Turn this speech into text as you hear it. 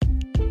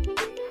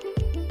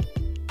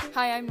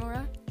Hi, I'm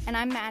Nora. And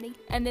I'm Maddie.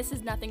 And this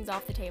is Nothing's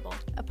Off the Table,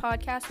 a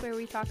podcast where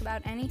we talk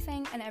about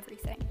anything and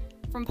everything.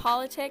 From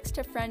politics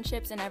to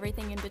friendships and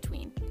everything in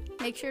between.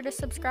 Make sure to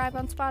subscribe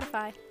on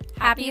Spotify.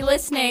 Happy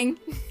listening!